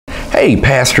Hey,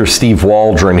 Pastor Steve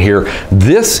Waldron here.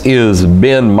 This has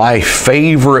been my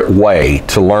favorite way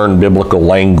to learn biblical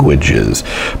languages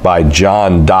by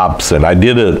John Dobson. I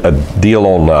did a deal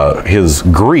on his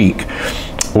Greek,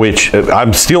 which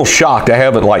I'm still shocked. I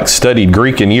haven't studied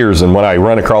Greek in years, and when I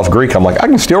run across Greek, I'm like, I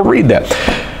can still read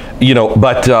that. You know,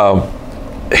 but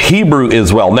Hebrew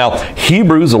as well. Now,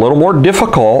 Hebrew is a little more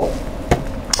difficult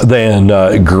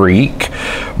than Greek,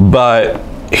 but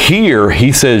here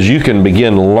he says you can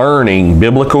begin learning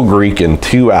biblical Greek in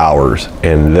 2 hours,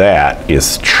 and that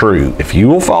is true. If you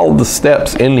will follow the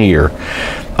steps in here,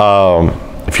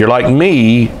 if you're like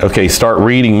me, okay, start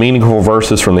reading meaningful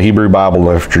verses from the Hebrew Bible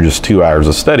after just 2 hours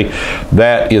of study.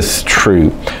 That is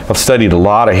true. I've studied a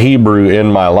lot of Hebrew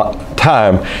in my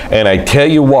time, and I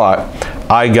tell you what,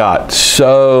 I got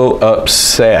so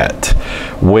upset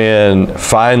when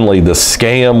finally the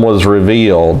scam was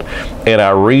revealed, and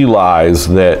I realized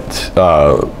that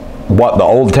what the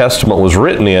Old Testament was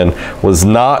written in was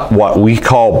not what we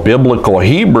call biblical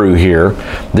Hebrew here.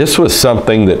 This was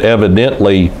something that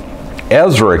evidently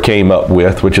Ezra came up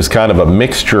with, which is kind of a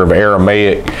mixture of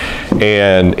Aramaic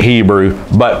and Hebrew,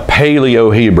 but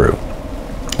Paleo-Hebrew.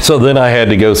 So then I had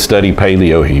to go study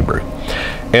Paleo-Hebrew.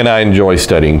 And I enjoy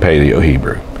studying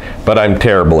Paleo-Hebrew, but I'm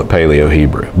terrible at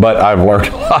Paleo-Hebrew. But I've learned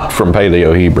a lot from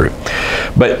Paleo-Hebrew.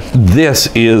 But this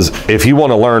is, if you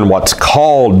want to learn what's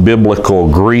called biblical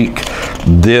Greek,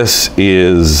 this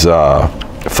is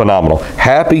phenomenal.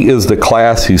 Happy is the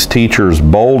class whose teacher is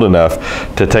bold enough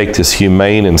to take this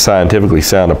humane and scientifically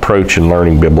sound approach in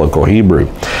learning biblical Hebrew.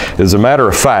 As a matter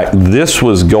of fact, this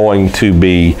was going to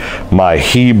be my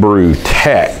Hebrew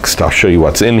text. I'll show you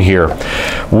what's in here.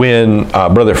 When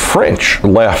Brother French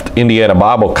left Indiana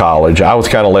Bible College, I was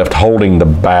kind of left holding the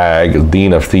bag,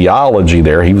 Dean of Theology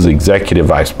there. He was Executive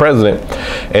Vice President,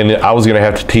 and I was going to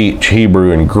have to teach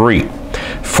Hebrew and Greek.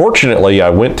 Fortunately, I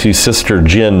went to Sister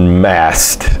Jen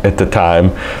Mast at the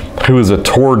time, who is a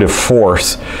tour de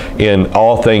force in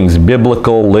all things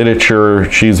biblical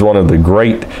literature. She's one of the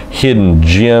great hidden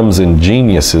gems and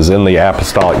geniuses in the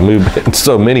apostolic movement in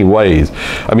so many ways.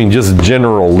 I mean, just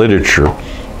general literature.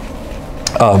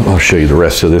 I'll show you the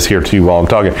rest of this here too while I'm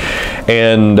talking.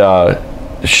 And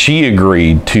she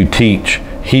agreed to teach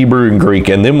Hebrew and Greek,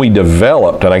 and then we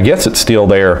developed, and I guess it's still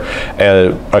there,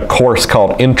 a course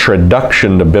called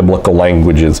Introduction to Biblical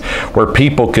Languages, where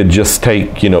people could just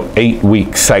take,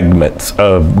 8-week segments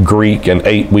of Greek and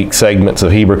 8-week segments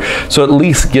of Hebrew, so at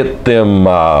least get them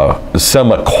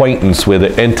some acquaintance with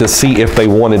it, and to see if they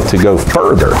wanted to go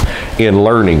further in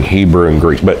learning Hebrew and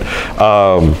Greek. But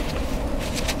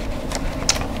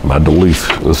my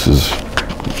Duluth, this is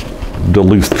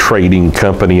Duluth Trading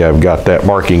Company. I've got that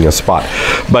marking a spot.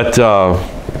 But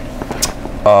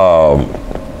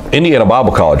Indiana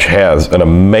Bible College has an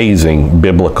amazing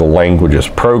biblical languages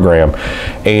program,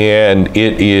 and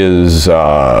it is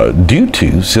due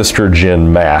to Sister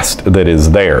Jen Mast that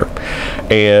is there.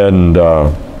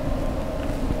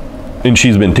 And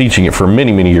she's been teaching it for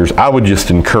many, many years. I would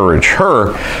just encourage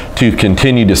her to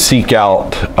continue to seek out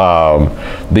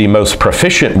the most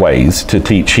proficient ways to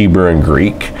teach Hebrew and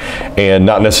Greek, and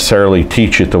not necessarily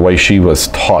teach it the way she was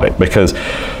taught it, because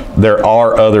there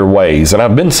are other ways. And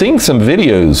I've been seeing some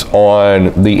videos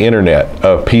on the internet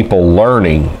of people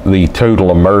learning the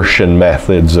total immersion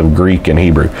methods of Greek and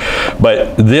Hebrew.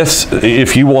 But this,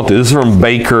 if you want this is from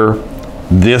Baker.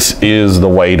 This is the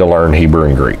way to learn Hebrew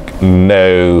and Greek,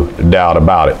 no doubt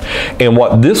about it. And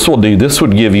what this will do, this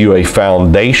would give you a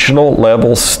foundational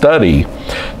level study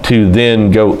to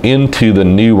then go into the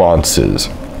nuances.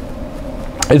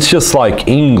 It's just like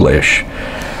English.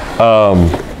 Well,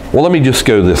 let me just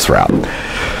go this route.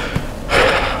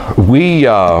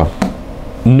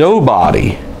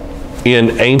 Nobody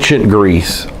in ancient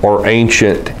Greece or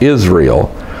ancient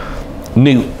Israel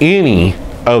knew any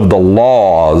of the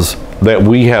laws that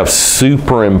we have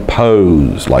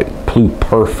superimposed, like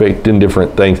pluperfect and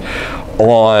different things,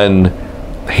 on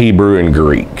Hebrew and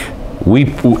Greek. We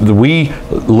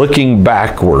looking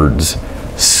backwards,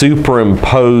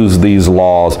 superimpose these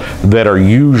laws that are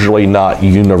usually not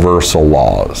universal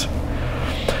laws.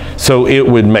 So it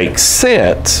would make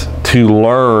sense to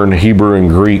learn Hebrew and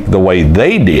Greek the way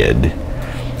they did,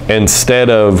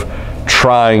 instead of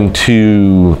trying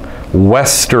to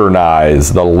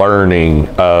Westernize the learning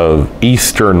of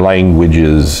Eastern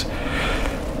languages.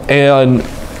 And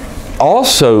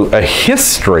also a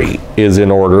history is in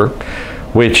order,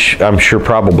 which I'm sure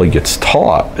probably gets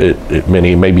taught at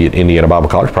maybe at Indiana Bible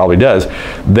College probably does,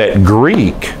 that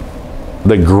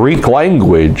the Greek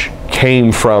language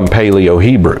came from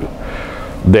Paleo-Hebrew.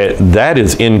 That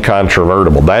is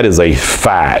incontrovertible. That is a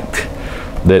fact.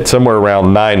 that somewhere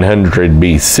around 900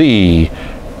 BC,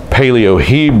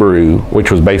 Paleo-Hebrew,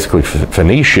 which was basically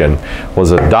Phoenician,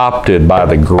 was adopted by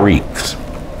the Greeks.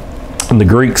 And the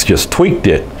Greeks just tweaked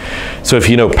it. So if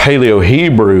you know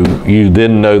Paleo-Hebrew, you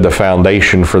then know the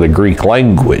foundation for the Greek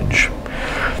language.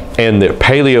 And that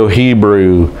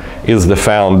Paleo-Hebrew is the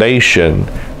foundation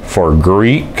for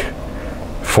Greek,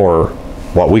 for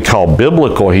what we call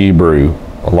Biblical Hebrew,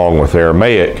 along with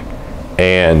Aramaic,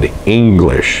 and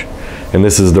English. And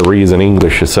this is the reason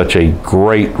English is such a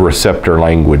great receptor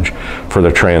language for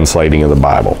the translating of the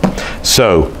Bible.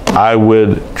 So I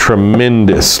would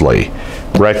tremendously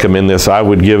recommend this. I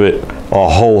would give it a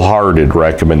wholehearted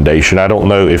recommendation. I don't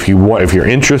know if you're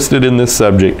interested in this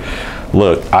subject.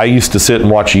 Look, I used to sit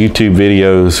and watch YouTube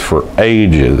videos for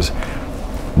ages.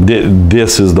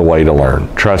 This is the way to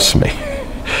learn. Trust me.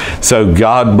 So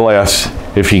God bless.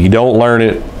 If you don't learn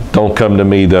it, don't come to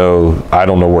me though. I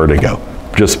don't know where to go.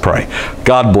 Just pray.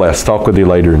 God bless. Talk with you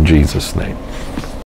later in Jesus' name.